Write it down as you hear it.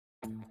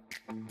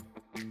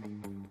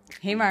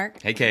Hey,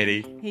 Mark. Hey,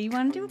 Katie. Hey, you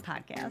want to do a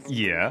podcast?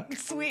 Yeah.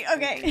 Sweet.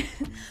 Okay.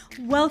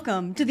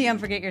 Welcome to the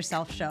Unforget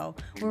Yourself show,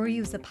 where we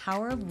use the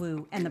power of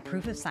woo and the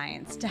proof of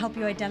science to help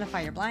you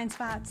identify your blind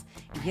spots,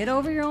 get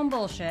over your own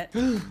bullshit,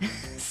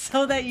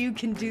 so that you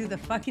can do the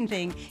fucking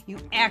thing you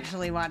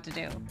actually want to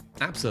do.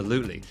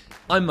 Absolutely.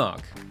 I'm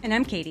Mark. And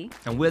I'm Katie.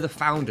 And we're the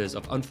founders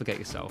of Unforget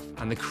Yourself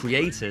and the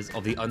creators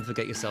of the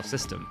Unforget Yourself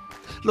system.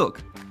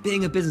 Look,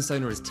 being a business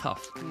owner is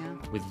tough. Yeah.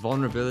 With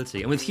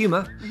vulnerability and with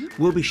humor,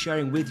 we'll be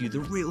sharing with you the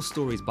real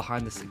stories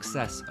behind the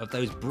success of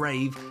those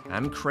brave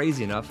and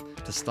crazy enough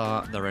to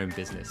start their own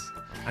business.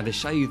 And to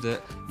show you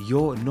that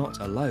you're not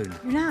alone.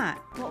 You're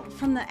not. Well,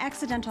 from the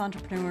accidental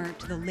entrepreneur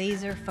to the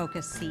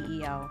laser-focused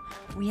CEO,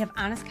 we have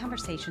honest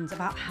conversations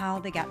about how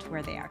they got to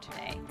where they are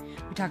today.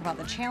 We talk about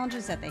the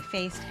challenges that they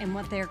faced and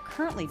what they're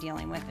currently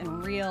dealing with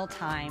in real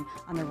time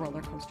on their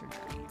roller coaster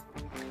journey.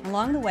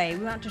 Along the way,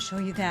 we want to show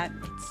you that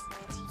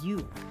it's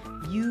you.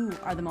 You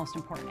are the most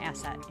important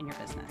asset in your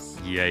business.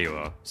 Yeah, you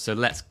are. So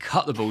let's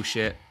cut the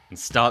bullshit and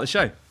start the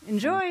show.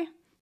 Enjoy.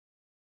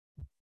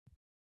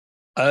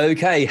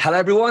 Okay, hello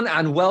everyone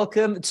and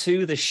welcome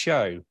to the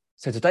show.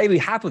 So today we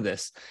have with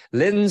us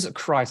Lynz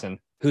Crichton,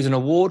 who's an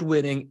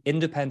award-winning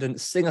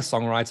independent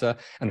singer-songwriter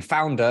and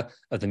founder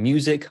of the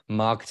Music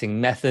Marketing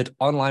Method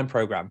online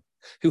program,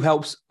 who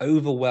helps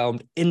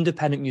overwhelmed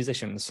independent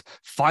musicians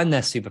find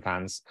their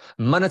superfans,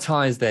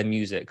 monetize their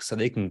music so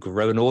they can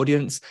grow an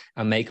audience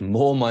and make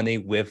more money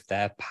with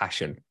their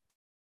passion.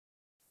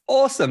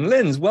 Awesome,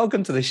 Lynz,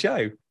 welcome to the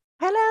show.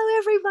 Hello,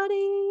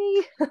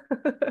 everybody.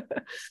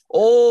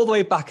 All the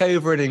way back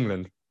over in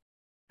England.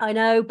 I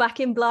know, back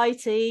in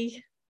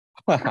Blighty.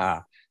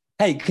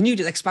 Hey, can you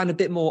just expand a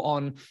bit more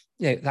on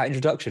that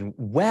introduction?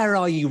 Where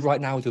are you right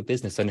now with your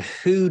business and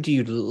who do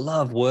you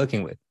love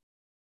working with?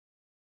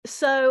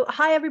 So,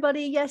 hi,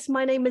 everybody. Yes,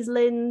 my name is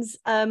Lynz.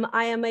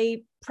 I am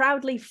a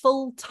proudly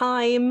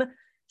full-time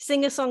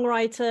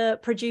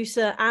singer-songwriter,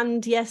 producer,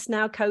 and yes,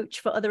 now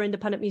coach for other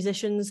independent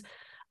musicians.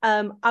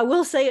 I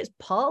will say it's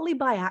partly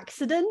by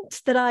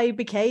accident that I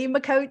became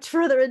a coach for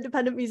other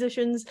independent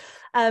musicians,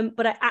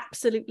 but I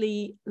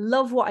absolutely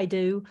love what I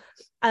do.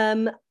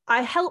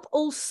 I help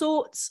all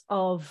sorts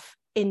of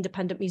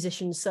independent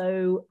musicians.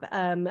 So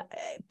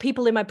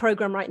people in my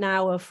program right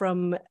now are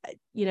from,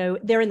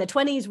 they're in their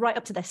 20s right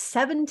up to their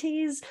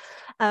 70s.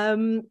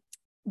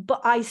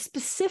 But I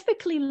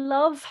specifically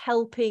love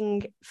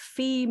helping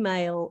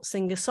female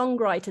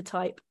singer-songwriter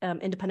type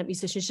independent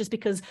musicians, just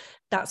because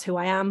that's who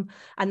I am.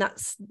 And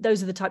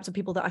those are the types of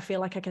people that I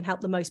feel like I can help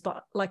the most.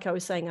 But like I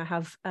was saying, I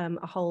have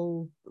a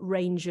whole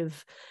range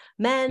of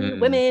men,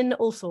 women,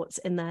 all sorts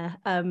in there.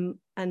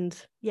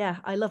 And yeah,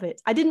 I love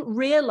it. I didn't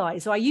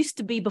realize, so I used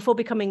to be, before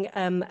becoming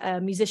a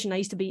musician, I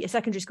used to be a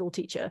secondary school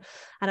teacher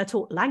and I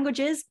taught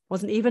languages,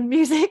 wasn't even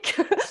music.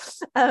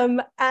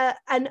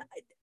 And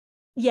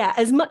yeah,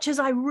 as much as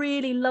I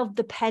really loved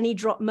the penny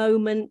drop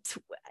moment,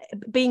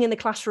 being in the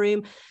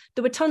classroom,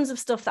 there were tons of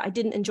stuff that I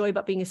didn't enjoy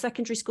about being a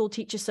secondary school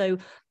teacher. So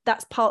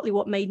that's partly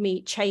what made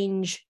me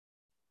change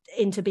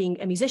into being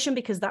a musician,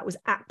 because that was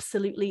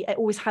it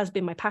always has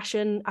been my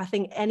passion. I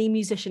think any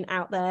musician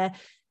out there,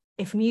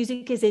 if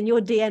music is in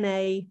your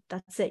DNA,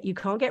 that's it. You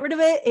can't get rid of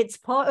it. It's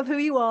part of who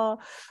you are.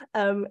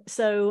 I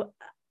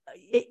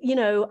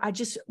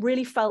just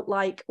really felt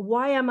like,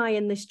 why am I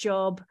in this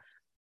job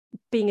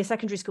being a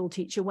secondary school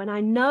teacher when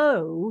I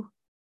know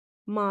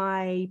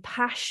my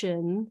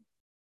passion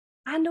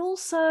and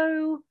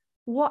also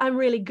what I'm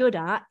really good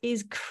at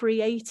is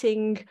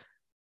creating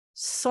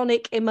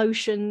sonic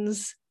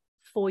emotions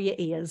for your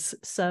ears.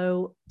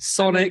 So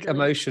sonic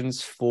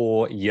emotions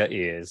for your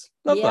ears.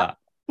 Love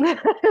that.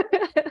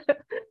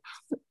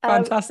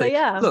 Fantastic. So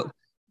yeah. Look,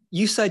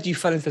 you said you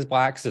fell into this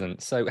by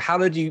accident. So how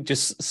did you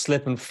just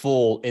slip and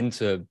fall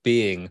into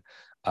being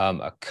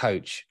a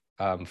coach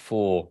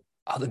for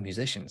other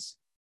musicians?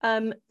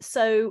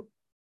 So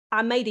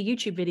I made a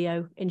YouTube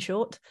video, in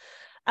short.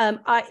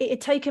 It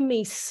had taken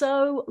me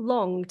so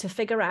long to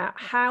figure out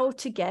how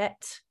to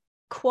get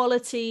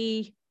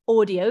quality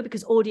audio,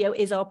 because audio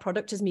is our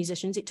product as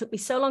musicians. It took me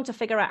so long to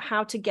figure out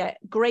how to get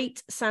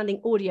great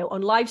sounding audio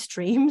on live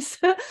streams,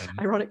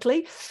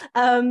 ironically,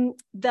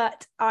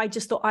 that I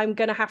just thought, I'm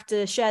going to have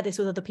to share this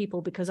with other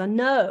people, because I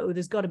know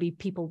there's got to be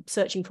people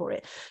searching for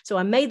it. So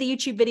I made the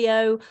YouTube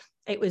video.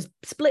 It was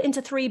split into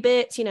 3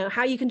 bits,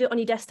 how you can do it on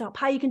your desktop,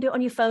 how you can do it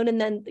on your phone,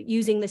 and then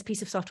using this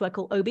piece of software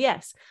called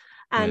OBS.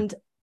 And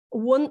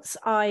once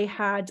I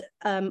had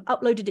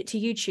uploaded it to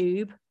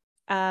YouTube,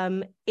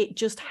 it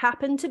just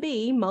happened to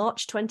be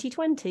March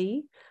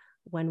 2020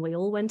 when we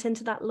all went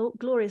into that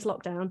glorious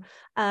lockdown.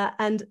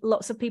 And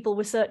lots of people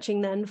were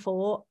searching then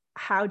for,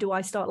 how do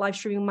I start live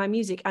streaming my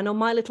music? And on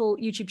my little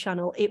YouTube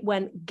channel, it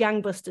went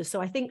gangbusters. So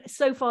I think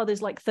so far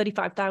there's like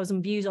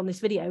 35,000 views on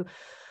this video.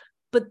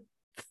 But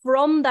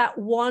from that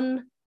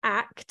one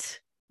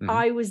act,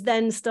 I was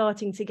then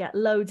starting to get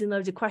loads and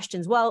loads of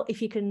questions. Well,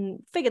 if you can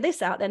figure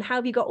this out, then how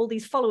have you got all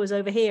these followers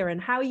over here? And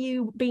how are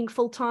you being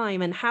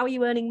full-time? And how are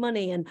you earning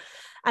money? And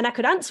I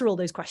could answer all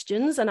those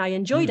questions, and I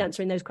enjoyed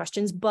answering those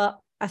questions, but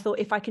I thought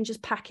if I can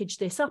just package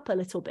this up a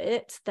little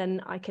bit,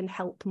 then I can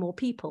help more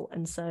people.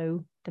 And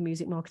so the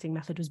music marketing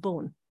method was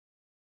born.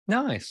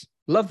 Nice.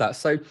 Love that.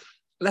 So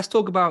let's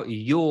talk about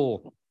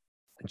your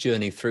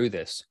journey through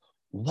this.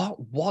 What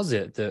was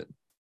it that,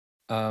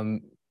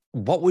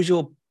 what was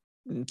your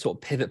sort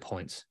of pivot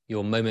point,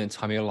 your moment in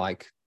time you're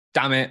like,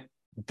 damn it,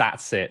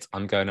 that's it,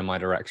 I'm going in my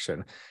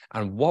direction?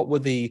 And what were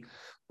the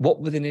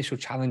initial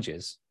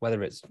challenges,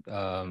 whether it's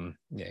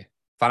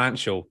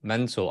financial,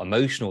 mental,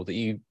 emotional, that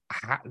you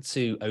had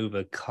to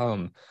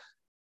overcome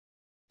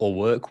or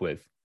work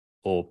with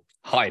or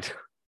hide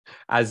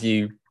as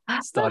you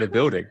started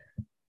building?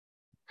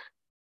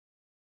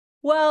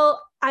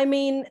 Well, I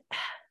mean,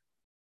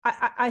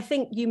 I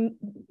think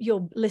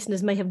your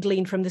listeners may have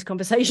gleaned from this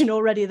conversation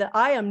already that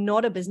I am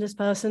not a business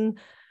person.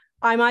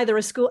 I'm either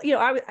a school,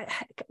 I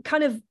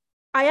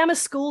am a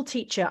school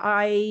teacher.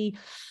 I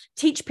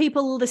teach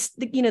people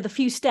the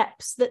few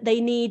steps that they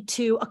need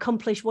to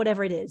accomplish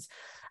whatever it is.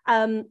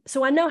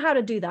 So I know how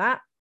to do that.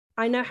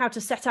 I know how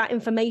to set out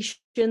information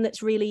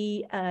that's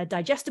really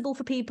digestible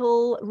for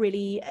people,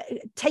 really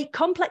take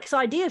complex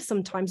ideas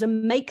sometimes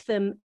and make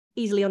them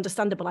easily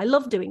understandable. I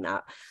love doing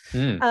that.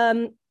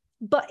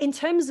 But in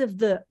terms of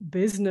the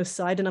business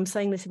side, and I'm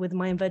saying this with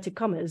my inverted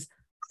commas,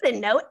 I didn't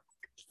know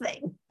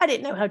anything. I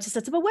didn't know how to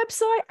set up a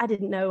website. I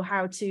didn't know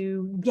how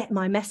to get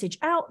my message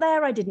out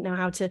there. I didn't know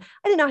how to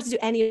do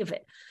any of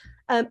it.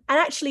 And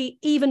actually,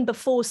 even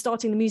before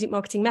starting the music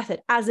marketing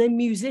method as a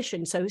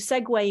musician, so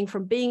segueing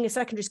from being a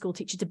secondary school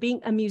teacher to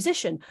being a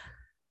musician,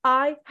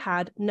 I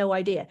had no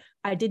idea.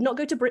 I did not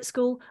go to Brit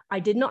school.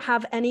 I did not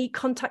have any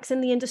contacts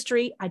in the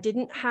industry. I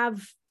didn't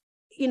have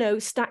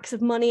stacks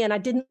of money, and I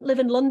didn't live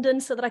in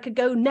London so that I could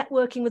go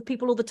networking with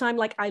people all the time.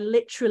 Like, I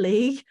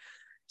literally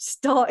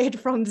started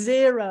from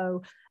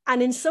zero.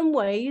 And in some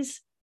ways,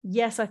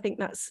 yes, I think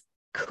that's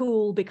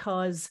cool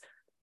because,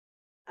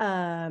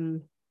 I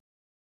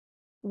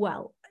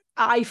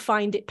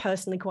find it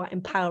personally quite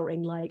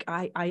empowering. Like,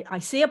 I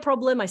see a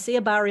problem, I see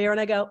a barrier,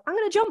 and I go, I'm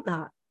going to jump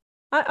that.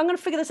 I'm going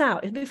to figure this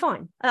out. It'll be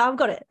fine. I've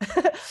got it.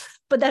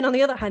 But then on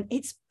the other hand,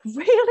 it's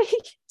really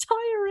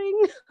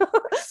tiring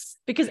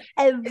because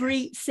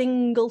every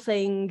single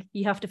thing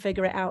you have to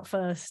figure it out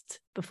first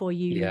before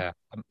you do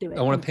it.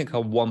 I want to pick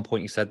on one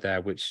point you said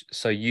there, which,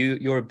 so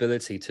your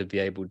ability to be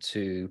able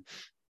to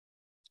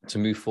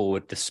move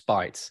forward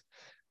despite,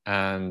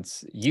 and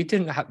you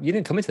didn't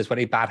come into this with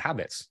any bad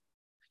habits.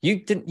 You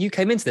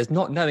came into this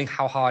not knowing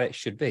how hard it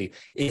should be.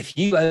 If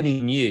you only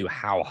knew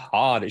how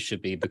hard it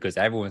should be, because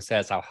everyone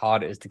says how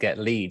hard it is to get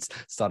leads,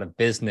 start a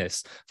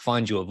business,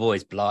 find your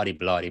voice, blah,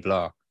 blah,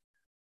 blah,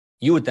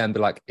 you would then be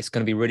like, it's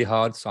going to be really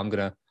hard, so I'm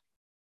going to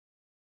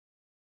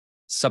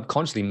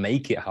subconsciously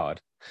make it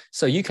hard.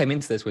 So you came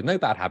into this with no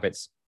bad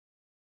habits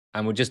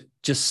and we just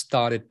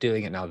started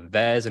doing it. Now,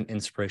 there's an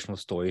inspirational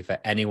story for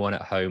anyone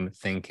at home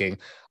thinking,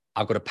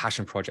 I've got a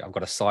passion project, I've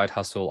got a side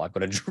hustle, I've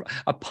got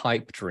a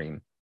pipe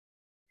dream.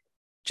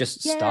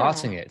 Just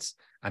starting it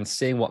and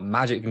seeing what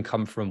magic can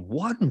come from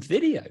one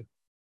video.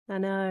 I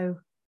know.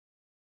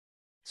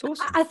 It's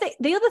awesome. I think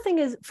the other thing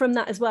is from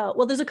that as well.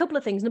 Well, there's a couple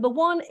of things. Number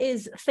one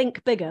is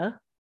think bigger.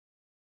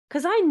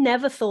 Because I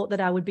never thought that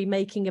I would be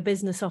making a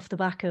business off the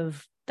back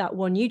of that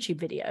one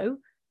YouTube video.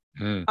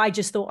 I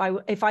just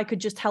thought if I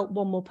could just help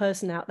one more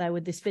person out there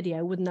with this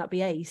video, wouldn't that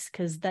be ace?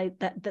 Because they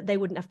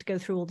wouldn't have to go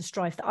through all the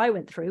strife that I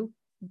went through.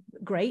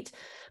 Great.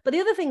 But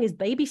the other thing is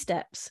baby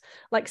steps.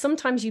 Like,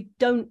 sometimes you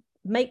don't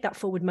make that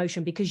forward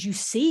motion because you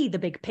see the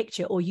big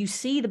picture, or you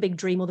see the big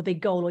dream or the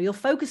big goal, or you're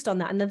focused on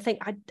that and then think,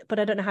 but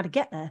I don't know how to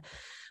get there.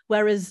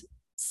 Whereas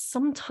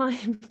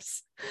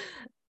sometimes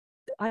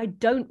I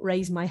don't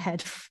raise my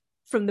head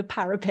from the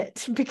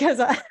parapet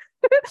because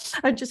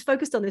I'm just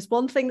focused on this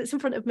one thing that's in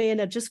front of me, and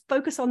I just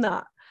focus on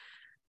that.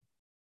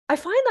 I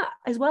find that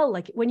as well,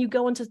 like when you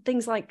go onto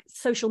things like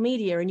social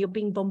media and you're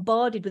being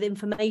bombarded with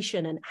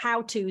information and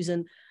how-tos,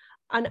 and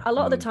a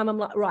lot of the time I'm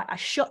like, right, I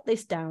shut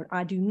this down.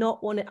 I do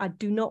not want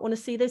to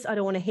see this. I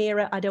don't want to hear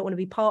it. I don't want to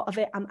be part of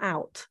it. I'm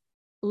out.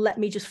 Let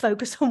me just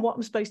focus on what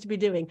I'm supposed to be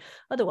doing.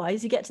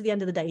 Otherwise, you get to the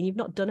end of the day and you've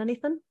not done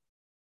anything.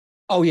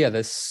 Oh yeah,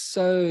 there's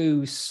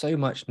so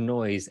much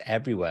noise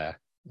everywhere.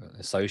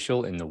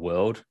 Social, in the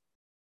world,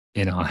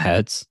 in our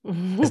heads.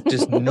 It's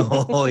just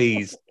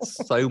noise.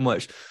 So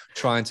much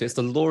it's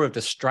the law of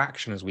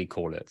distraction, as we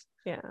call it.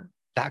 Yeah.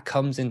 That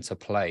comes into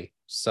play.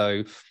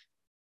 So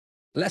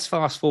let's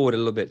fast forward a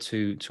little bit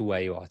to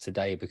where you are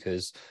today,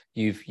 because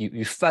you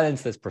fell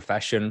into this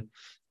profession.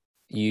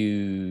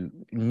 You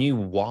knew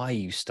why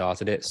you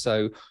started it.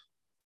 So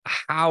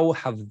how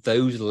have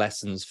those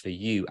lessons for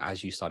you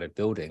as you started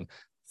building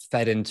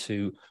fed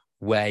into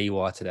where you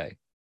are today?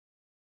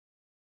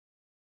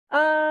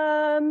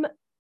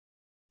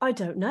 I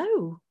don't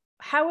know.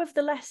 How have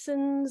the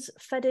lessons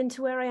fed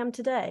into where I am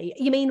today?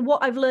 You mean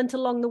what I've learned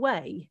along the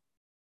way?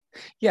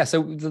 Yeah,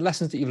 so the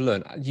lessons that you've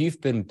learned,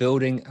 you've been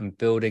building and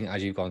building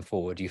as you've gone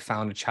forward. You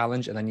found a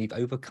challenge and then you've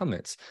overcome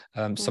it.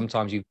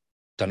 Sometimes you've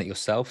done it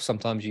yourself.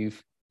 Sometimes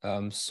you've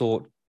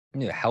sought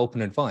help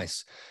and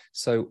advice.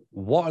 So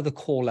what are the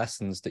core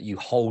lessons that you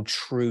hold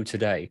true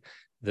today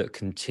that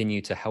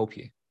continue to help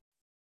you?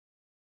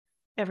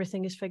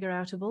 Everything is figure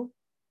outable.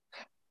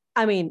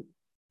 I mean,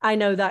 I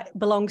know that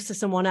belongs to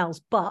someone else,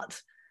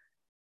 but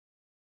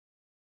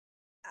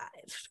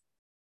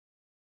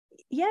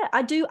yeah,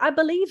 I do. I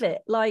believe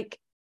it. Like,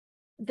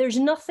 there's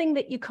nothing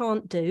that you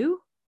can't do.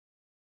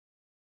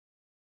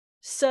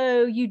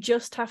 So you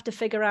just have to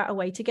figure out a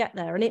way to get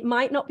there. And it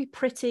might not be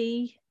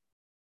pretty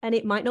and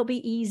it might not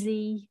be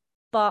easy,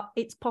 but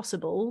it's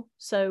possible.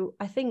 So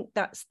I think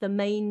that's the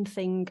main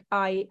thing.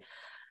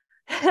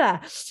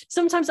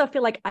 Sometimes I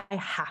feel like I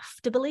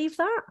have to believe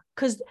that,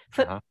 because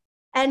for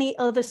any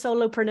other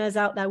solopreneurs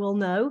out there will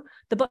know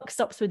the buck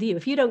stops with you.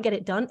 If you don't get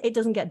it done, it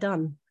doesn't get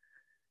done.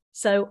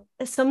 So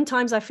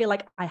sometimes I feel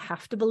like I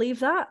have to believe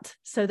that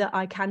so that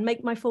I can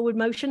make my forward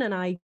motion and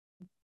I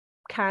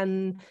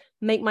can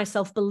make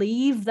myself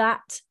believe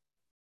that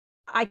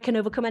I can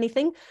overcome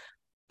anything.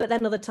 But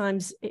then other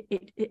times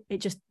it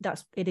just,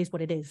 it is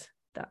what it is.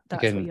 That's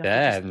again, what you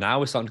have to now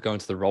we're starting to go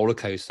into the roller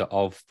coaster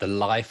of the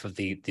life of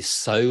the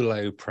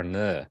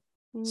solopreneur.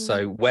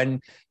 So when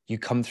you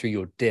come through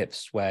your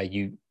dips where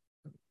you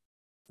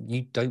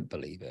don't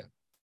believe it,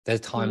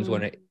 there's times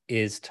when it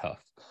is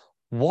tough.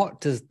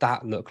 What does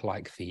that look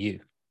like for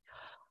you?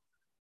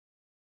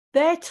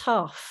 They're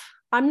tough.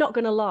 I'm not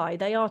going to lie.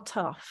 They are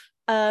tough.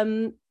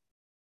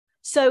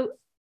 So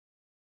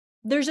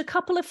there's a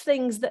couple of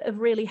things that have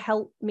really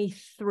helped me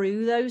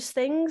through those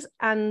things.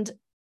 And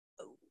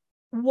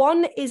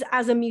one is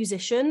as a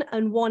musician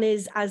and one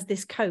is as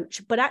this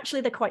coach, but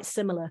actually they're quite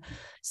similar.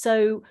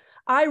 So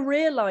I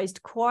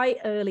realized quite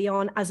early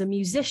on as a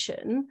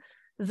musician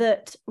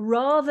that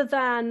rather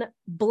than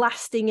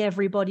blasting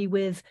everybody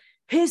with,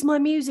 here's my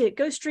music,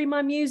 go stream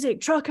my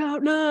music, truck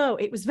out now,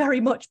 it was very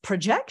much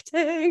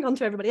projecting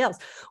onto everybody else.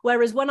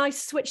 Whereas when I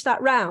switched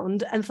that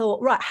round and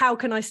thought, right, how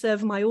can I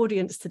serve my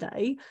audience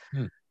today?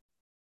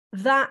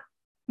 That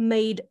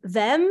made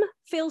them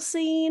feel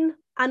seen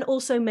and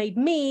also made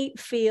me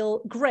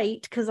feel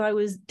great because I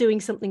was doing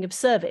something of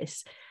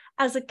service.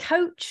 As a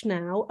coach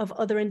now of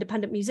other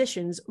independent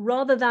musicians,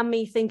 rather than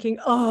me thinking,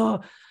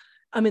 oh,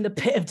 I'm in the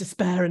pit of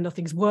despair and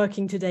nothing's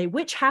working today,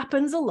 which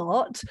happens a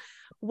lot.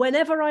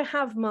 Whenever I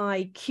have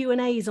my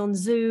Q&As on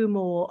Zoom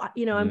or,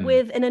 I'm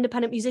with an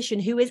independent musician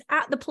who is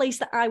at the place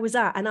that I was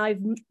at and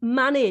I've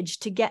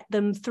managed to get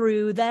them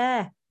through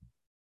their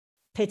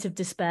pit of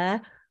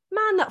despair,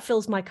 man, that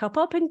fills my cup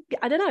up and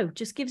I don't know,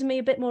 just gives me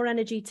a bit more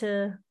energy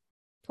to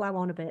plow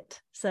on a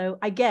bit. So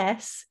I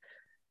guess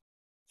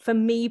for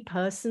me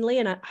personally,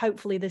 and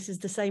hopefully this is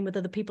the same with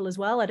other people as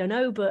well, I don't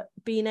know, but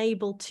being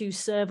able to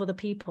serve other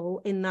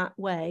people in that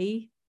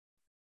way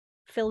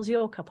fills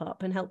your cup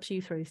up and helps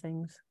you through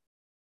things.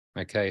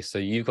 Okay, so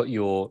you've got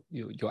your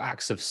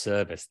acts of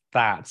service.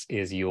 That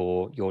is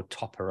your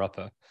topper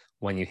upper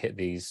when you hit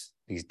these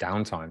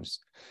downtimes.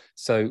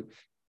 So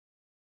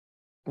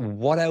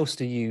what else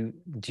do you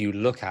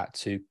look at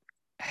to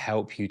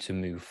help you to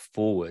move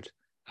forward?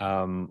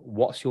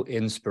 What's your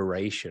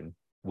inspiration?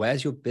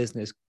 Where's your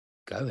business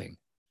going?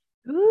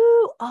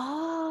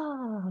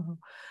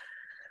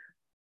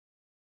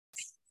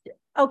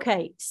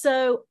 Okay,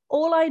 so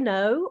all I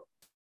know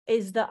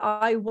is that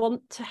I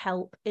want to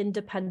help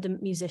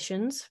independent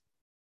musicians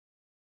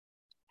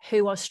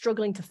who are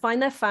struggling to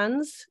find their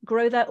fans,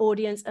 grow their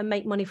audience, and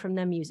make money from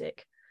their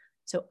music.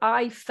 So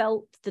I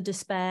felt the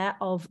despair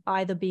of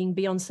either being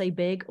Beyonce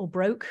big or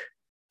broke,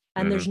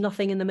 and there's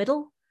nothing in the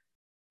middle.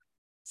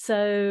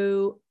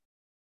 So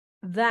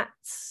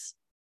that's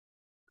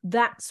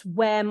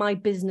where my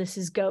business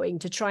is going,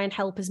 to try and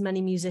help as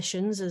many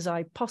musicians as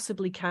I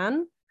possibly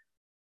can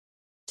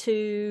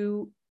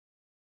to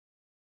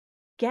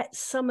get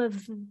some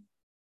of,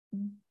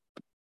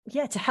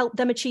 to help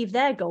them achieve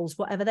their goals,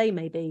 whatever they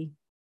may be.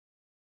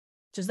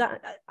 Does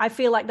that, I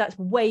feel like that's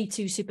way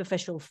too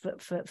superficial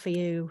for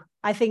you.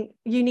 I think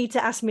you need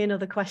to ask me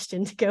another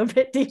question to go a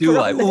bit deeper. Do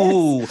I?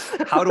 Ooh,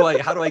 how do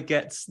I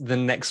get the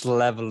next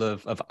level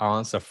of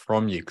answer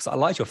from you? Because I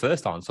liked your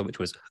first answer, which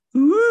was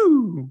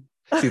ooh.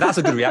 See, that's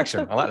a good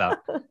reaction. I like that.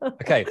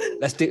 Okay,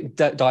 let's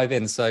dive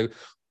in. So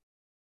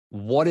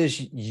what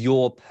is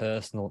your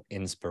personal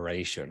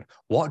inspiration?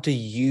 What do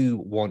you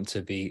want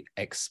to be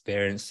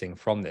experiencing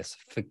from this?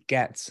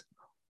 Forget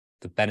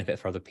the benefit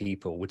for other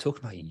people. We're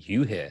talking about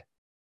you here,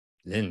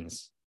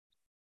 Lynz.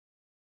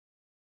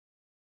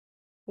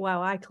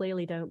 Wow, I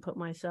clearly don't put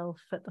myself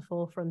at the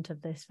forefront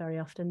of this very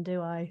often,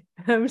 do I?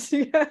 What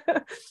do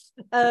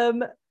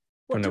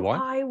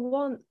I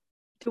want?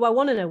 Do I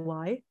want to know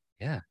why?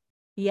 Yeah.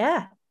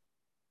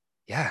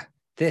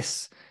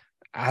 This,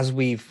 as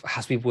we've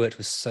worked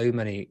with so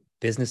many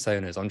business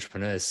owners,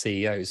 entrepreneurs,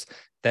 CEOs,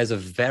 there's a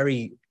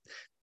very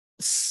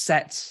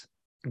set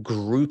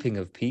grouping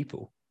of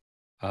people.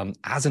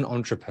 As an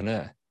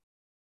entrepreneur,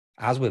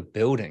 as we're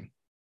building,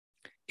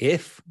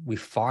 if we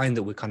find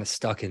that we're kind of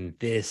stuck in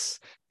this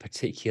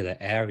particular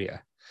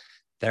area,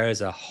 there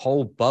is a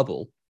whole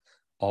bubble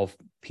of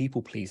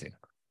people pleasing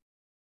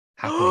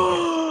happening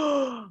here.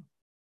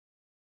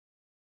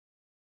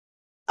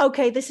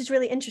 Okay, this is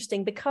really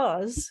interesting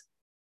because,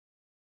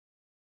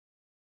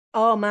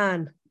 oh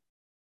man,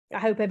 I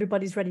hope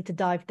everybody's ready to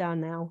dive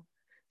down now.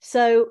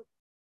 So,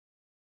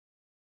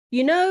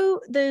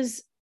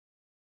 there's,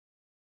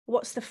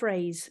 what's the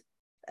phrase?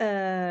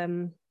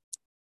 Free,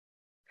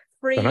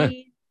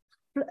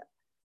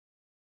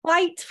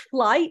 fight,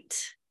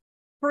 flight,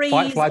 freeze,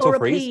 Fight, flight, or or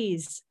freeze?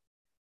 appease.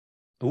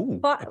 Ooh,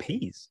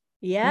 appease.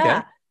 Yeah.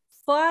 Okay.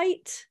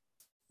 Fight,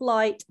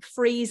 flight,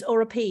 freeze,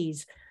 or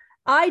appease.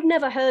 I'd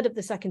never heard of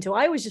the second two.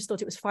 I always just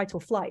thought it was fight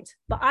or flight.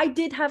 But I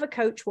did have a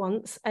coach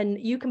once, and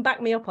you can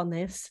back me up on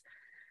this.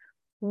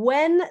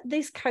 When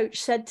this coach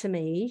said to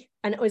me,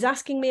 and it was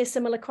asking me a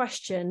similar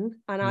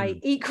question, and I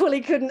equally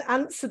couldn't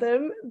answer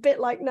them, a bit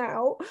like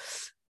now,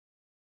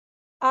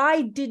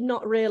 I did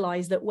not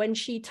realize that when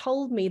she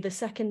told me the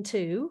second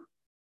two,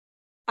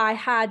 I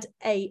had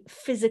a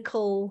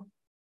physical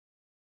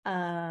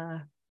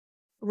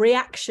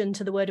reaction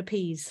to the word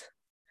appease.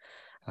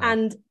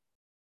 And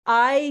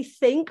I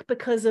think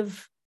because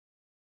of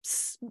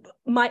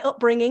my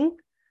upbringing,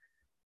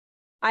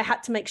 I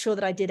had to make sure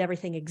that I did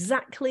everything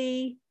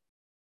exactly,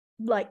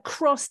 like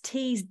cross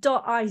T's,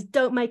 dot I's,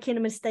 don't make any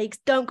mistakes,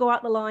 don't go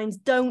out the lines,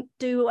 don't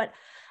do it.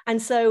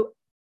 And so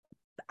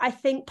I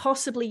think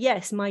possibly,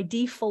 yes, my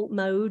default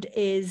mode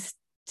is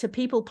to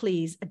people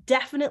please. I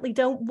definitely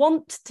don't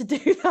want to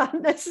do that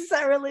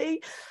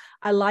necessarily.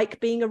 I like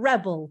being a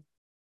rebel.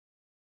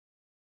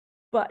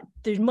 But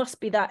there must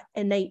be that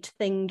innate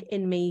thing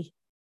in me.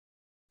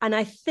 And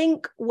I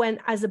think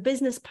as a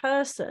business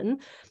person,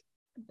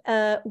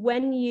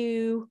 when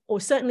you, or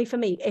certainly for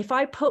me, if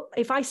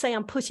I say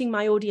I'm putting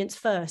my audience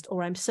first,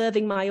 or I'm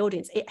serving my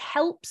audience, it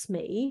helps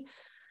me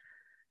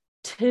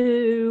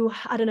to,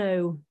 I don't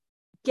know,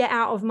 get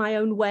out of my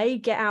own way,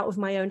 get out of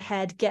my own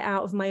head, get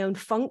out of my own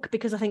funk,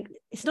 because I think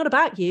it's not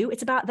about you,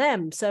 it's about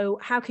them. So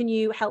how can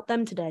you help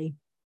them today?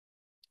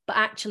 But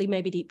actually,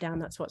 maybe deep down,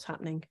 that's what's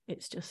happening.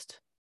 It's just...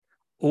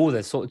 Oh,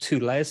 there's sort of two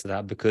layers to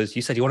that, because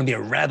you said you want to be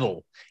a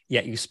rebel,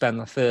 yet you spend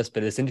the first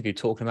bit of this interview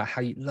talking about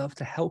how you love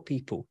to help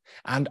people.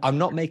 And I'm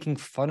not making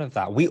fun of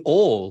that. We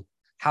all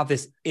have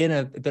this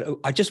inner, but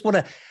I just want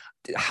to,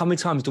 how many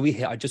times do we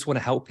hear, I just want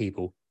to help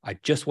people. I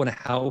just want to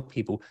help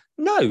people.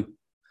 No,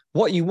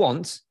 what you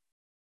want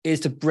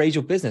is to raise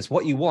your business.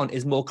 What you want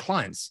is more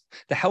clients.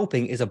 The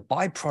helping is a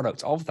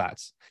byproduct of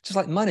that. Just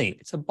like money,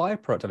 it's a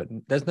byproduct of it.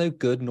 There's no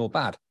good nor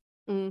bad.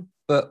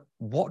 But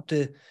what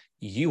do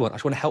you want? I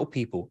just want to help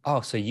people.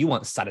 Oh, so you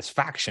want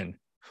satisfaction.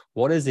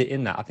 What is it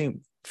in that? I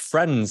think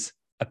Friends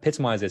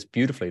epitomized this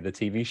beautifully, the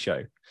TV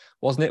show.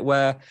 Wasn't it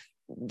where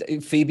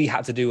Phoebe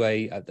had to do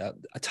a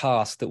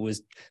task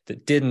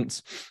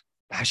that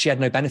she had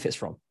no benefits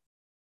from,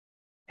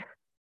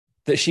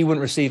 that she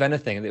wouldn't receive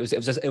anything. And it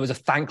was a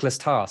thankless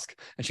task.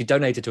 And she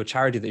donated to a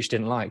charity that she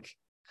didn't like.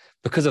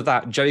 Because of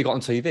that, Joey got on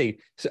TV.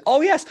 So,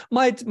 oh yes,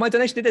 my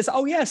donation did this.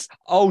 Oh yes.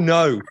 Oh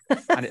no.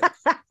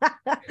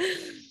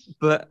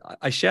 But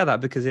I share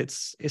that because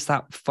it's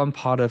that fun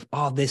part of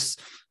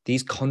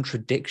these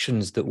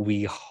contradictions that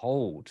we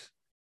hold.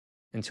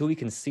 Until we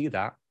can see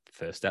that,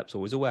 first step's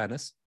always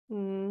awareness.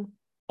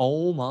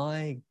 Oh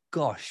my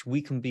gosh,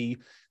 we can be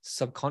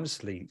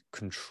subconsciously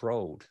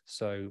controlled.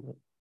 So,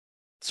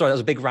 sorry, that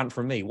was a big rant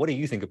from me. What do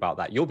you think about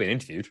that? You're being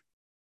interviewed.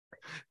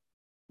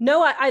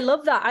 No, I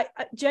love that.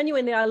 I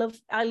genuinely, I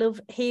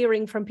love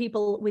hearing from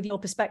people with your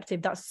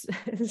perspective. That's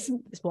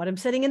what I'm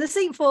sitting in the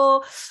seat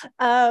for.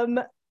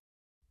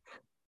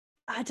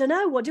 I don't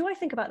know. What do I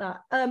think about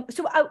that?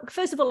 So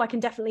first of all, I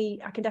can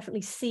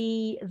definitely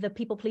see the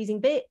people pleasing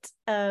bit.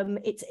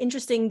 It's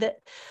interesting that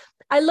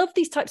I love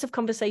these types of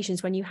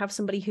conversations when you have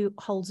somebody who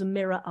holds a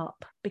mirror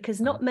up, because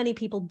not many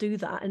people do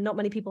that, and not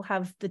many people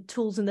have the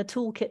tools in the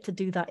toolkit to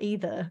do that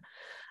either.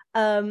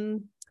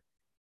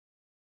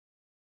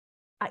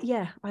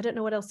 Yeah, I don't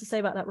know what else to say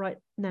about that right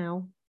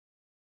now.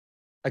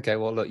 Okay,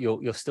 well, look,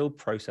 you're still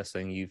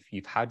processing.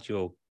 You've had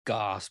your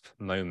gasp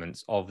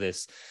moments of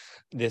this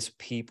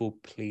people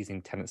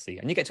pleasing tendency,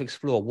 and you get to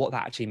explore what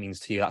that actually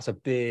means to you. That's a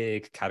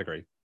big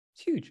category.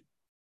 It's huge.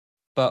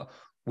 But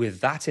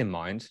with that in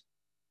mind,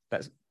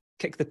 let's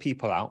kick the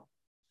people out.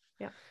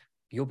 Yeah.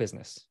 Your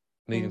business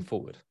moving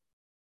forward.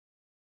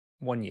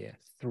 1 year,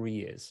 3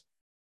 years.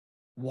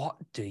 What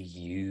do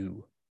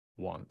you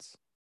want?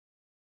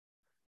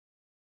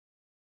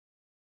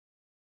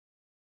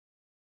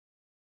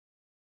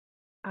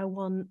 I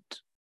want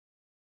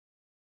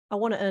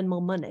to earn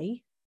more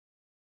money.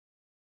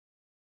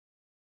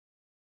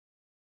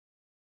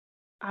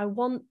 I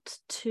want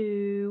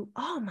to,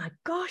 oh my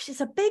gosh,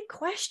 it's a big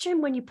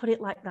question when you put it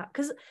like that,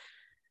 because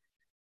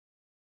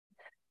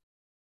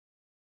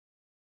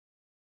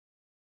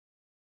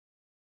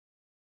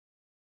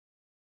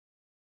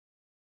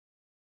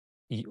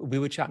we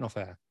were chatting off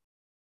air.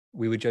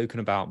 We were joking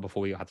about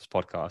before we had this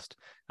podcast,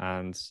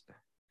 and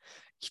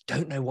you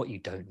don't know what you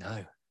don't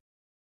know.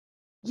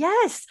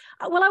 Yes.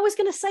 Well, I was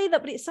going to say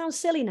that, but it sounds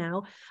silly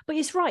now. But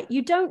it's right.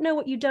 You don't know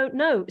what you don't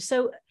know.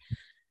 So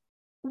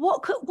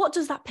what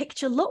does that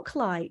picture look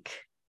like?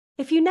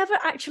 If you never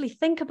actually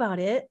think about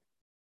it,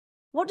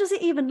 what does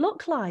it even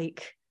look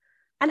like?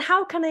 And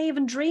how can I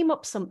even dream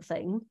up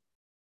something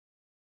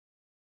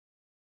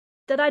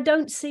that I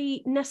don't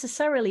see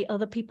necessarily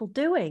other people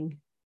doing.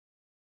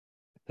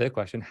 Third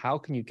question, how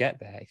can you get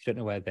there if you don't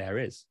know where there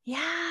is?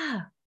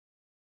 Yeah.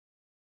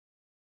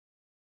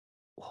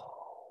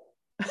 Whoa.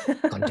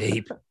 Gone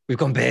deep. We've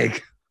gone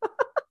big.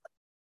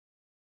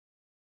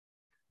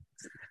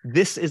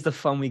 This is the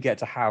fun we get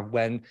to have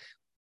when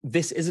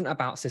this isn't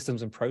about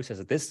systems and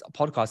processes. This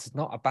podcast is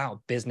not about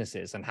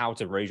businesses and how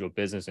to raise your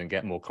business and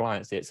get more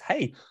clients. It's,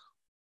 hey,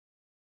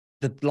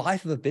 the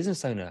life of a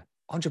business owner,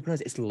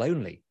 entrepreneurs, it's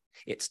lonely,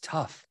 it's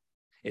tough,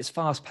 it's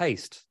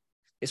fast-paced,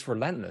 it's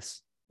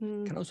relentless.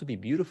 It can also be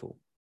beautiful.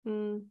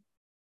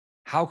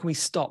 How can we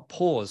stop,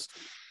 pause,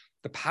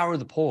 the power of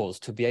the pause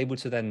to be able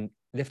to then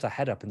lift our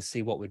head up and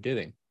see what we're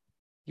doing?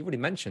 You already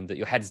mentioned that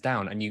your head's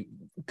down and you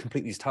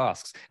complete these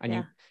tasks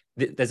and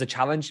there's a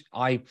challenge.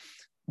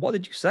 What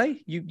did you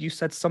say? You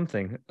said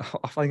something,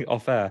 I think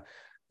off air,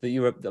 that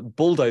you were a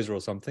bulldozer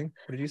or something.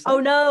 What did you say? Oh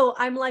no,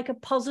 I'm like a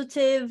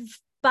positive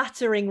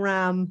battering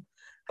ram.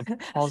 A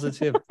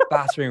positive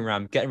battering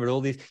ram, getting rid of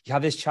all these. You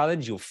have this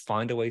challenge, you'll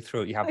find a way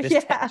through it. You have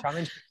this tech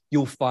challenge,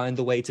 you'll find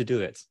the way to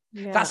do it.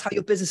 That's how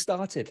your business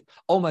started.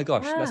 Oh my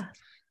gosh.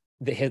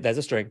 There's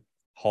a string.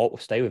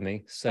 Stay with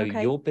me. So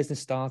your business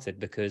started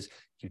because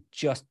you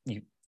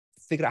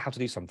figured out how to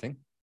do something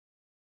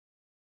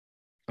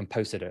and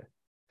posted it.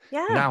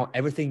 Now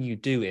everything you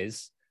do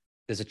is,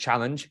 there's a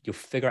challenge, you'll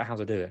figure out how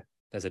to do it.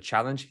 There's a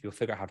challenge, you'll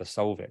figure out how to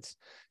solve it.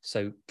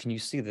 So can you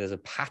see that there's a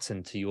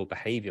pattern to your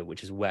behavior,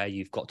 which is where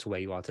you've got to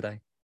where you are today?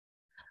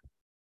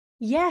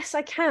 Yes,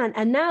 I can.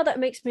 And now that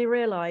makes me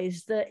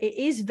realize that it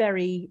is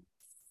very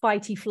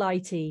fighty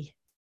flighty.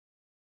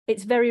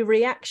 It's very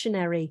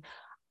reactionary.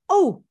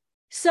 Oh,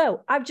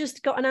 so I've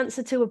just got an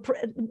answer to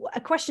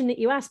a question that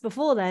you asked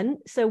before then.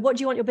 So what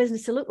do you want your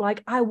business to look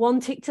like? I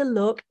want it to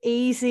look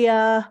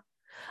easier.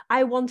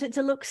 I want it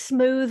to look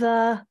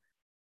smoother.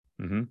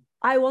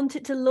 I want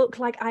it to look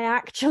like I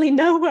actually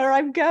know where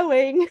I'm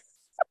going.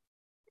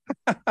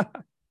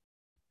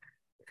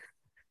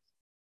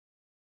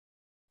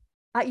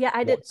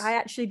 I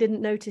actually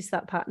didn't notice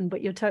that pattern,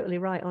 but you're totally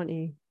right, aren't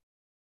you?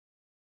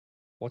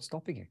 What's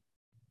stopping you?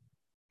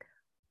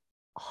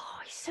 Oh,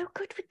 he's so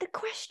good with the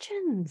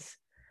questions.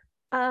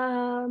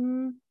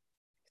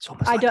 It's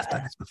almost like I've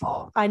done this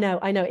before. I know.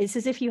 It's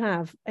as if you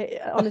have.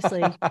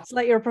 Honestly, it's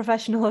like you're a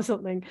professional or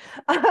something.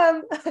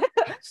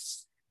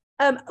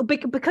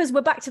 Because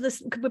we're back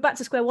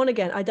to square one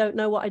again. I don't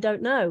know what I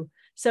don't know.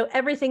 So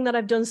everything that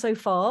I've done so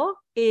far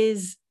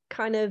is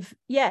kind of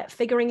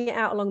figuring it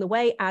out along the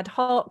way, ad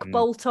hoc,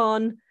 bolt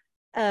on,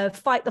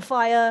 fight the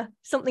fire.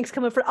 Something's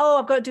coming from. Oh,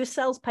 I've got to do a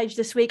sales page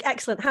this week.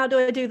 Excellent. How do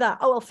I do that?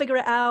 Oh, I'll figure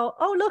it out.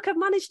 Oh, look, I've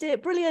managed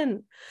it.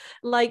 Brilliant.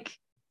 Like.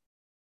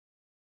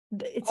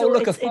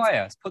 Look, a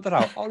fire. Put that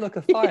out. Oh, look,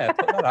 a fire.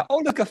 Put that out.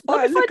 Oh, look, a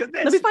fire. Look at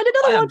this. Let me find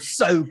another one. I'm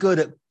so good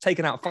at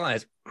taking out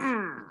fires.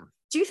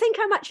 Do you think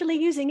I'm actually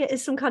using it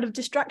as some kind of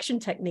distraction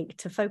technique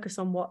to focus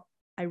on what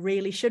I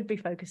really should be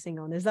focusing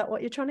on? Is that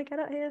what you're trying to get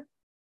at here?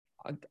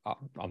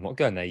 I'm not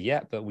going there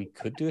yet, but we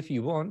could do if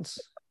you want.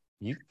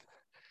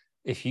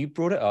 If you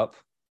brought it up,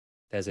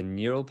 there's a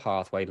neural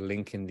pathway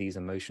linking these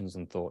emotions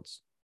and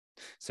thoughts.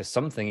 So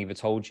something either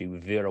told you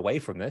veer away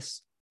from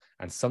this,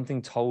 and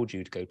something told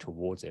you to go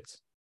towards it.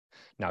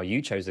 Now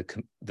you chose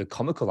the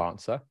comical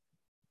answer,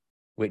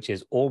 which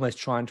is almost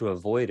trying to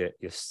avoid it.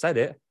 You've said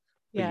it.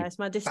 Yeah, it's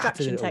my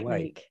distraction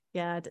technique.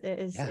 Yeah, it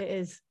is. Yeah. It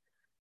is.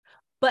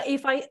 But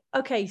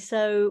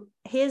so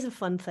here's a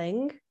fun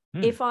thing.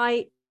 If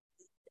I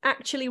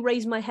actually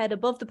raise my head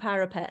above the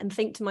parapet and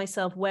think to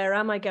myself, where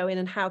am I going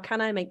and how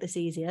can I make this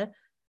easier?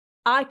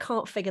 I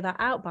can't figure that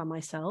out by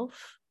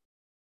myself.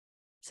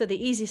 So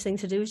the easiest thing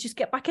to do is just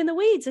get back in the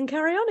weeds and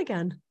carry on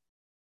again.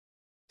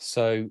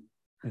 So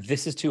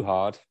this is too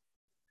hard.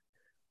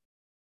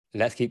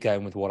 Let's keep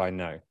going with what I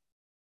know,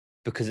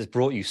 because it's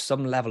brought you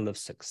some level of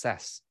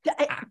success.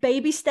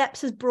 Baby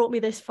steps has brought me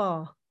this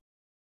far.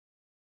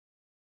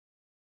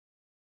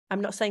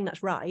 I'm not saying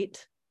that's right.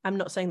 I'm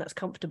not saying that's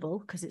comfortable,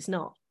 because it's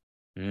not.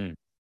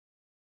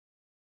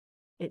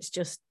 It's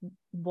just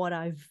what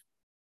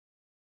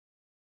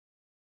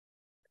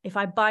if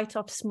I bite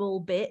off small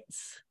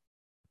bits,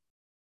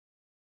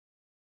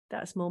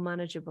 that's more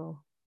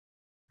manageable.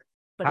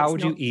 But how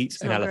would you eat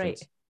an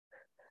elephant?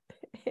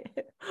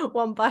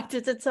 One bite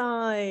at a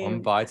time.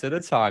 One bite at a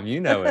time.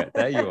 You know it.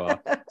 There you are.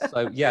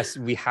 So yes,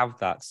 we have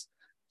that.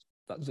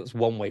 That's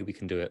one way we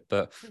can do it.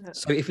 But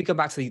so if we go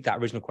back to that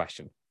original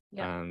question,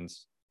 and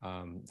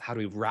how do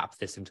we wrap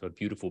this into a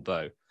beautiful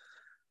bow?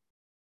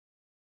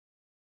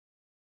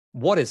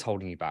 What is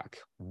holding you back?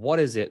 What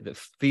is it that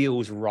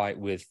feels right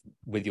with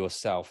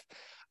yourself?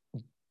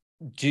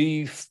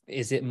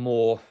 Is it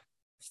more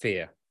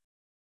fear?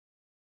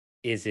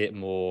 Is it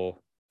more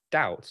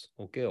doubt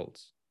or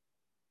guilt?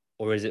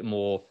 Or is it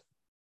more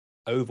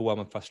overwhelm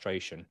and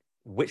frustration?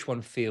 Which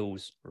one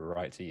feels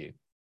right to you?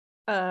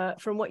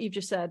 From what you've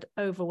just said,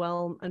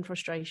 overwhelm and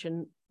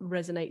frustration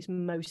resonates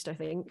most, I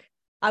think.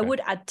 I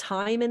would add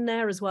time in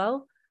there as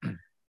well.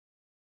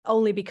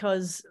 Only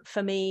because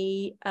for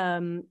me,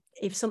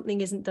 if something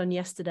isn't done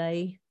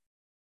yesterday,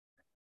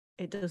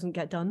 it doesn't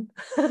get done.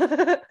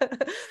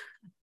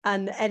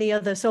 And any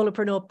other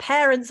solopreneur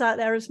parents out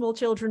there of small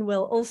children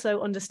will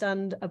also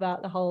understand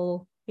about the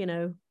whole,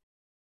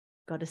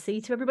 got to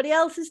see to everybody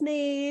else's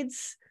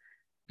needs.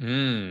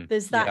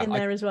 There's that in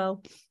there as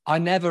well. I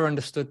never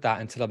understood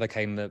that until I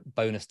became the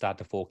bonus dad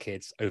to 4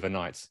 kids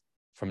overnight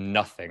from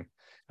nothing.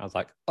 I was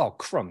like, oh,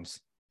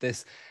 crumbs.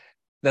 There's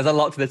a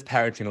lot to this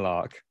parenting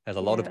lark. There's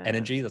a lot of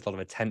energy. There's a lot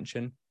of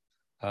attention.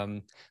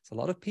 There's a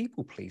lot of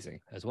people pleasing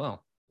as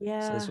well.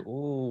 Yeah.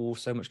 So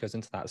so much goes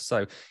into that.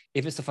 So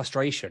if it's the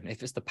frustration,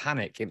 if it's the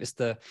panic, if it's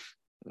the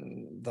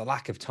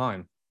lack of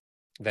time,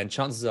 then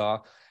chances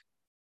are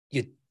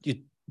you're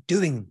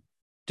doing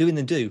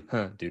the do.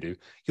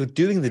 You're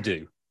doing the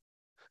do.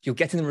 You're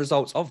getting the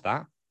results of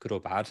that, good or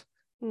bad.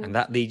 And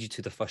that leads you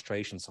to the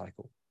frustration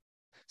cycle.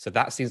 So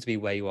that seems to be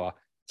where you are.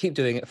 Keep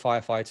doing it,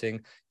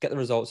 firefighting, get the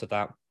results of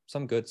that.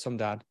 Some good, some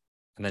bad,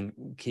 and then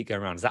keep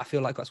going around. Does that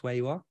feel like that's where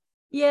you are?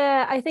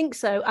 Yeah, I think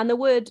so. And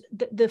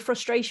the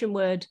frustration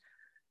word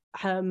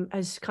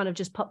has kind of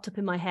just popped up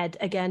in my head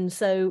again.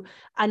 So,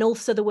 and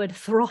also the word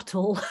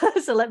throttle.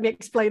 So let me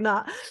explain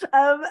that.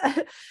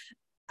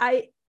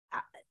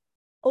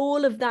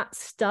 All of that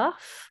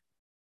stuff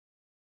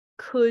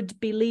could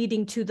be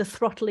leading to the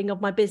throttling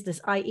of my business,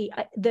 i.e.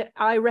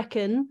 I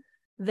reckon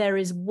there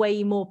is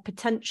way more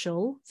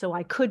potential. So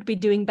I could be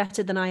doing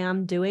better than I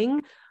am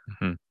doing.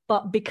 Mm-hmm.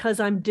 But because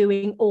I'm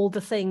doing all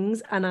the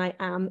things and I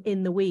am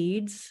in the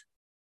weeds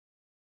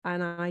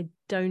and I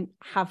don't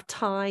have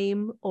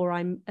time, or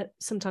I'm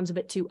sometimes a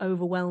bit too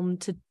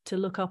overwhelmed to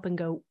look up and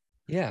go,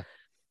 yeah,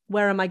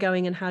 where am I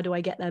going and how do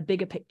I get there,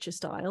 bigger picture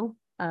style?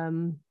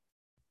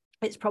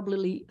 It's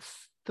probably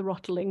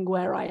throttling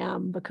where I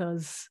am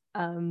because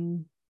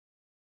I'm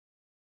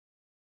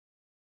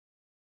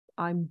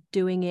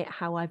doing it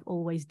how I've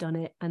always done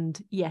it.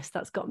 And yes,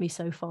 that's got me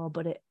so far,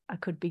 but it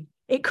could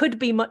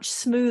be much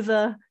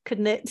smoother,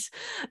 couldn't it?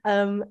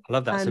 I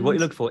love that. So what you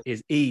look for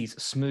is ease,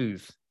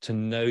 smooth, to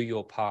know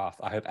your path.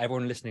 I hope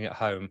everyone listening at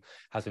home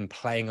has been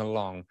playing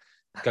along,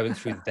 going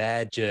through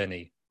their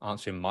journey,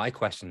 answering my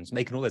questions,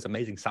 making all those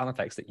amazing sound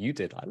effects that you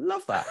did. I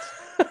love that.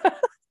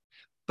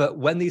 But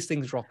when these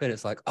things drop in,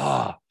 it's like,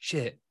 oh,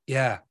 shit,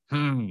 yeah.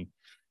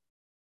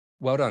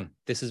 Well done.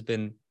 This has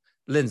been,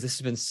 Lynz, this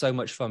has been so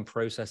much fun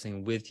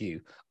processing with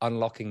you,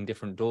 unlocking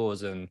different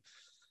doors and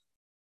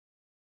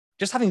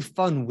just having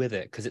fun with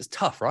it, because it's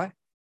tough, right?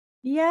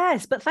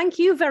 Yes, but thank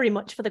you very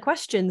much for the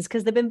questions,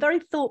 because they've been very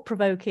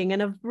thought-provoking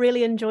and I've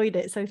really enjoyed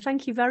it. So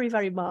thank you very,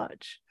 very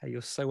much. Hey,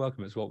 you're so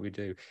welcome. It's what we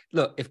do.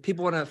 Look, if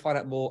people want to find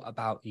out more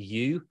about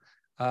you,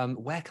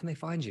 where can they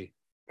find you?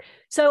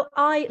 So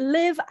I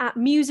live at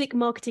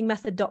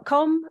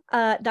musicmarketingmethod.com.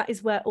 That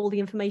is where all the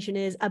information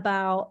is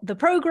about the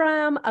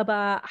program,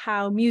 about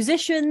how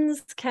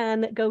musicians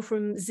can go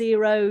from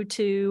zero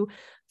to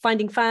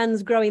finding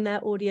fans, growing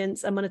their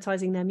audience and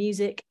monetizing their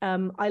music.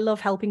 I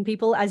love helping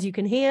people, as you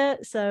can hear.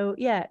 So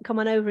yeah, come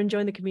on over and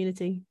join the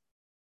community.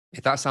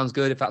 If that sounds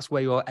good, if that's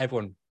where you are,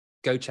 everyone,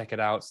 go check it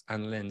out.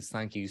 And Lynz,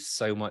 thank you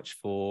so much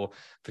for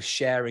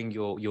sharing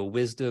your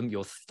wisdom,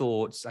 your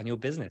thoughts and your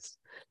business.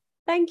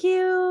 Thank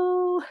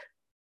you.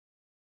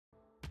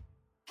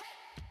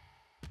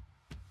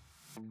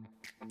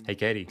 Hey,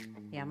 Katie.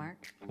 Yeah,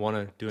 Mark? Want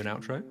to do an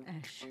outro?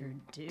 I sure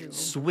do.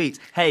 Sweet.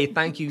 Hey,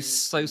 thank you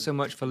so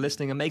much for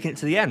listening and making it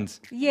to the end.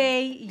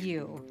 Yay,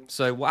 you.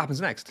 So what happens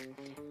next?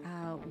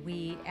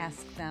 We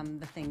ask them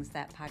the things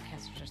that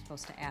podcasters are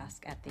supposed to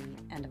ask at the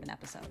end of an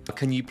episode.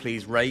 Can you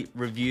please rate,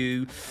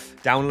 review,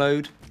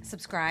 download?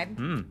 Subscribe.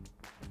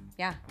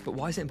 Yeah. But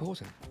why is it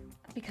important?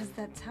 Because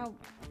that's how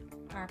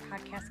our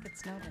podcast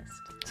gets noticed.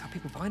 That's how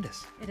people find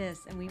us. It is,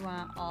 and we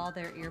want all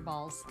their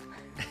earballs.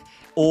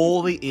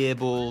 All the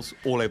earballs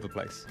all over the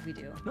place. We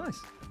do. Nice.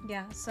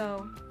 Yeah,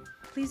 so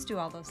please do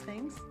all those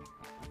things.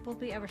 We'll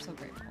be ever so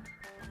grateful.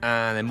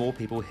 And then more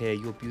people hear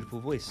your beautiful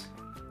voice.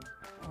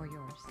 Or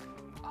yours.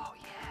 Oh,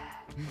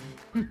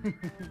 yeah.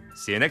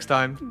 See you next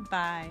time.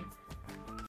 Bye.